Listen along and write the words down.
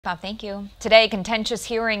Bob, thank you. Today, a contentious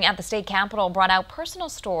hearing at the state capitol brought out personal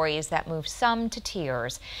stories that moved some to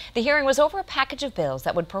tears. The hearing was over a package of bills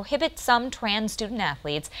that would prohibit some trans student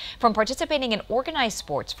athletes from participating in organized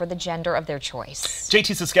sports for the gender of their choice.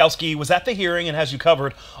 JT Siskowski was at the hearing and has you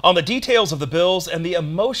covered on the details of the bills and the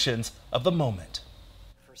emotions of the moment.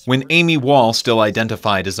 When Amy Wall still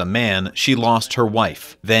identified as a man, she lost her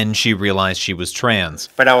wife. Then she realized she was trans.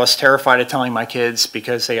 But I was terrified of telling my kids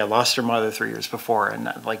because they had lost their mother 3 years before. And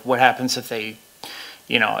like, what happens if they,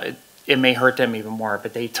 it may hurt them even more.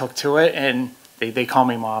 But they took to it and they call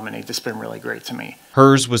me mom, and they've just been really great to me.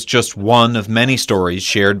 Hers was just one of many stories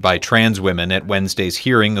shared by trans women at Wednesday's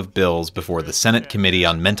hearing of bills before the Senate Committee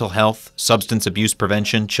on Mental Health, Substance Abuse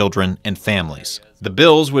Prevention, Children, and Families. The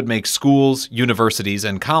bills would make schools, universities,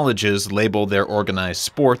 and colleges label their organized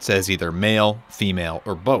sports as either male, female,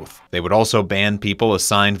 or both. They would also ban people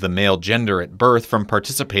assigned the male gender at birth from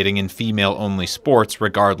participating in female-only sports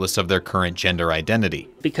regardless of their current gender identity.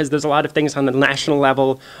 Because there's a lot of things on the national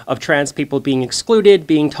level of trans people being excluded,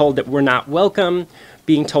 being told that we're not welcome,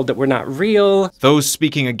 being told that we're not real. Those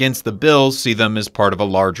speaking against the bills see them as part of a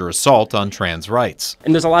larger assault on trans rights.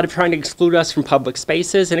 And there's a lot of trying to exclude us from public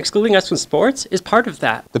spaces, and excluding us from sports is part of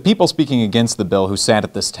that. The people speaking against the bill who sat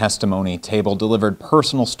at this testimony table delivered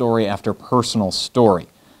personal story after personal story.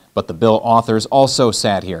 But the bill authors also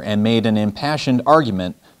sat here and made an impassioned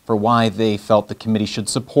argument for why they felt the committee should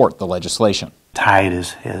support the legislation. Tide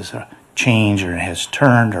has changed, or has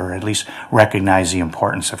turned, or at least recognized the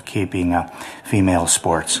importance of keeping female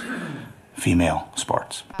sports.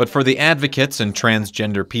 But for the advocates and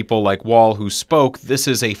transgender people like Wall who spoke, this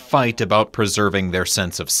is a fight about preserving their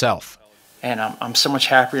sense of self. And I'm so much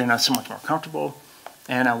happier and I'm so much more comfortable.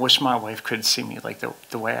 And I wish my wife could see me like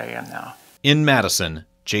the way I am now. In Madison,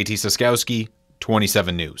 JT Siskowski,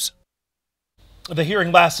 27 News. The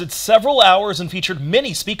hearing lasted several hours and featured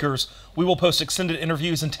many speakers. We will post extended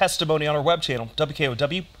interviews and testimony on our web channel,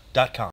 WKOW.com.